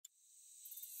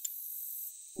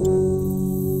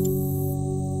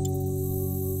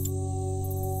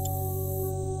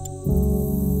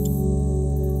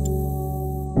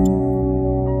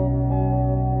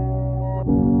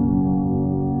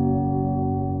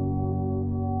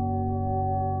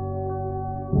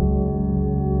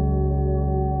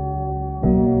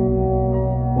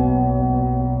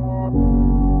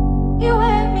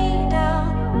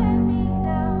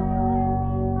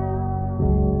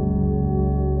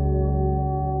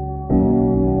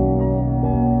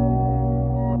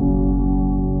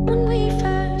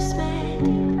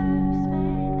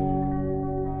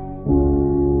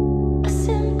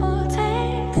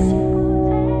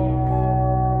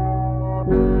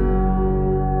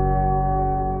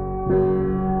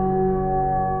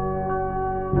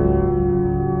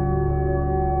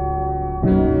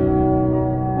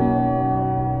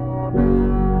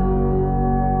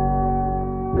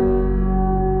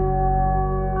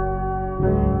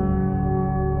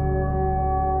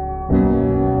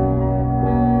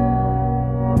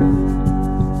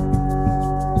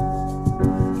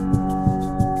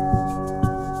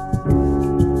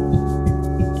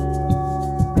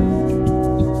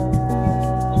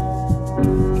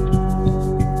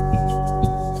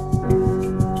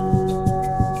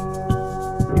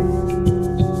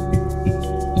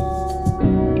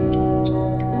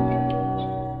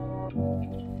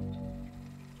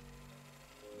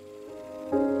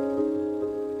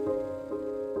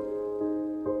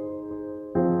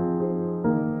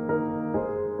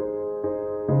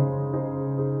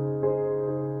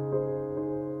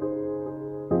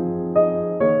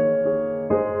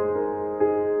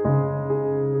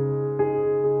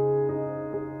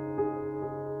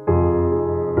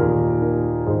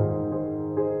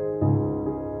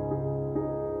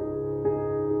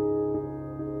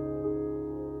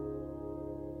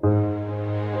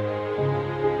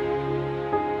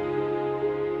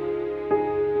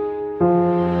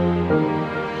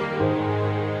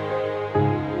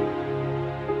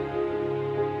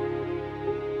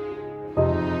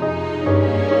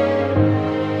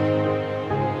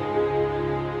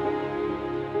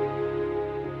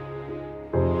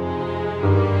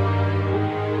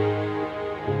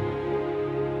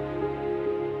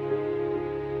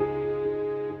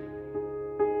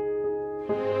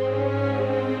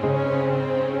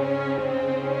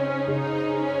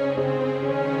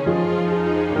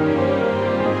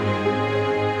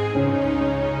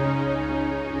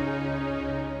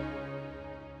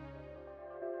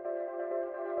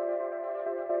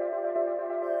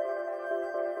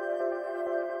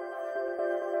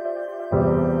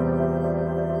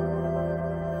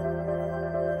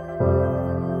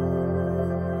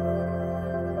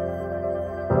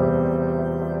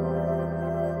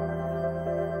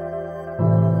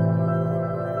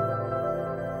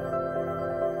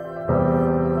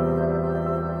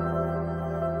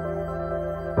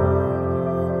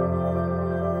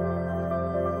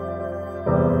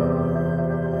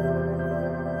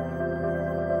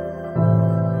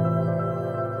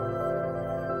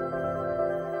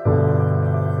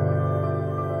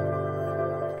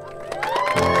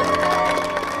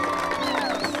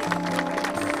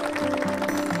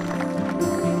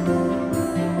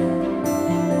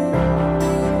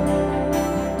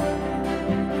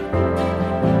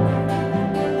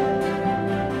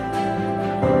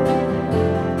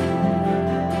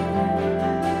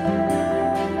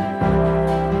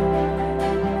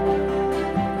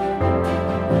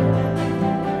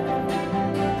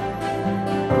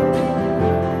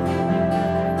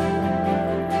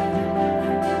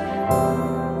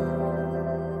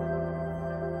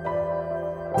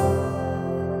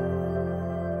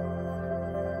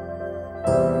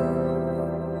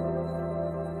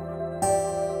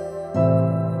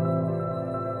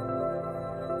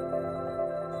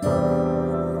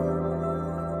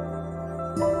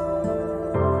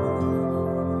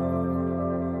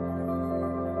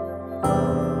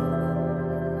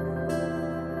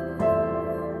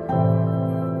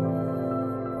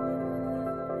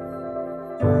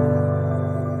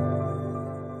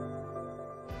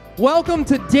Welcome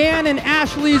to Dan and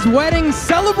Ashley's wedding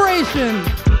celebration.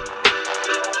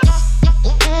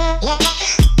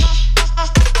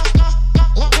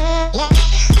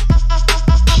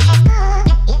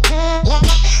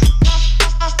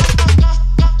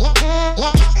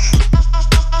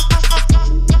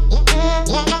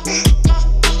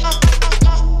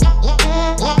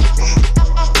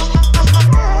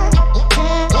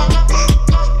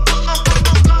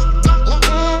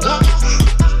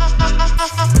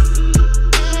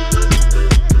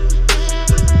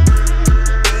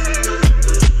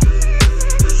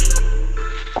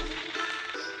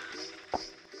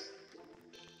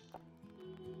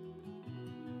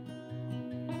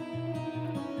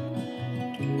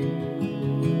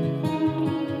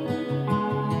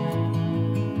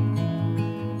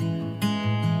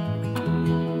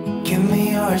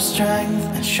 your strength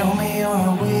and show me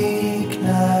your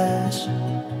weakness.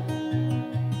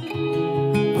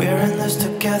 We're in this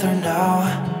together now.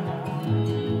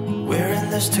 We're in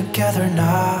this together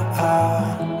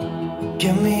now.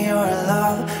 Give me your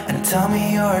love and tell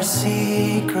me your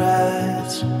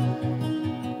secrets.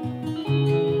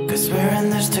 'Cause we're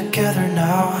in this together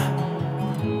now.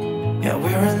 Yeah,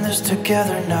 we're in this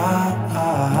together now.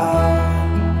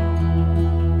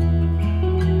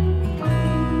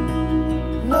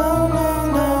 No, no,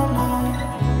 no, no.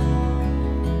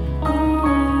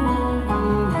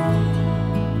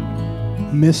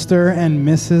 Mr. and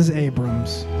Mrs.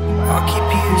 Abrams. I'll keep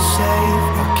you safe,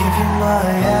 I'll give you my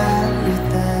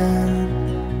everything.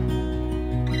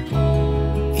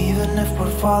 Even if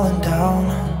we're falling down,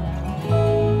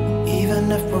 even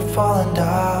if we're falling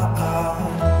down,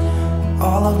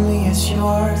 all of me is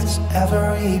yours,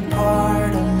 every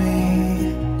part of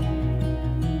me.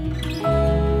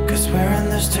 'Cause we're in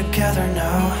this together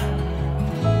now.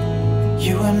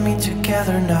 You and me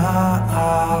together now.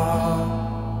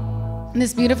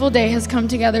 This beautiful day has come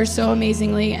together so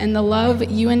amazingly, and the love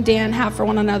you and Dan have for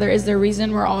one another is the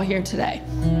reason we're all here today.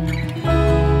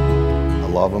 I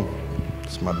love him.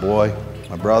 It's my boy,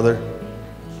 my brother,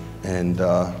 and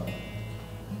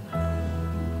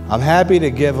I'm happy to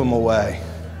give him away.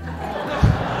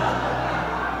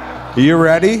 Are you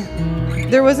ready?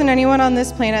 There wasn't anyone on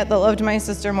this planet that loved my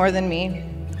sister more than me.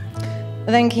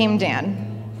 Then came Dan.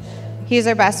 He's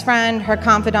her best friend, her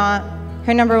confidant,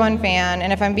 her #1 fan,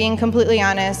 and if I'm being completely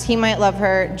honest, he might love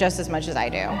her just as much as I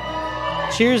do.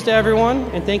 Cheers to everyone,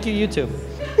 and thank you, you two.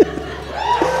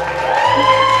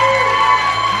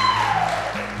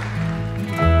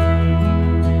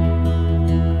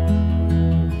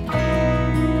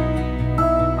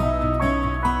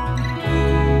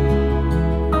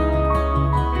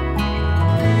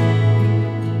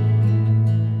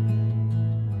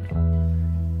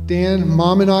 Dan,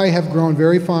 Mom and I have grown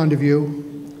very fond of you.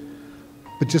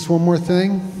 But just one more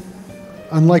thing.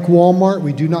 Unlike Walmart,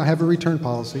 we do not have a return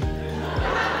policy.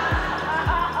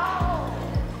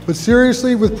 But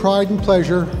seriously, with pride and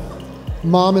pleasure,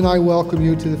 Mom and I welcome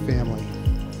you to the family.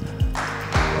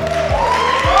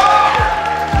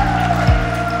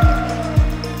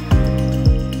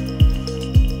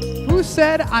 Who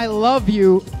said I love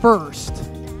you first?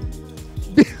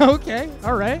 Okay,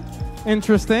 all right.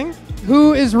 Interesting.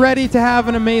 Who is ready to have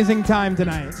an amazing time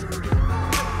tonight?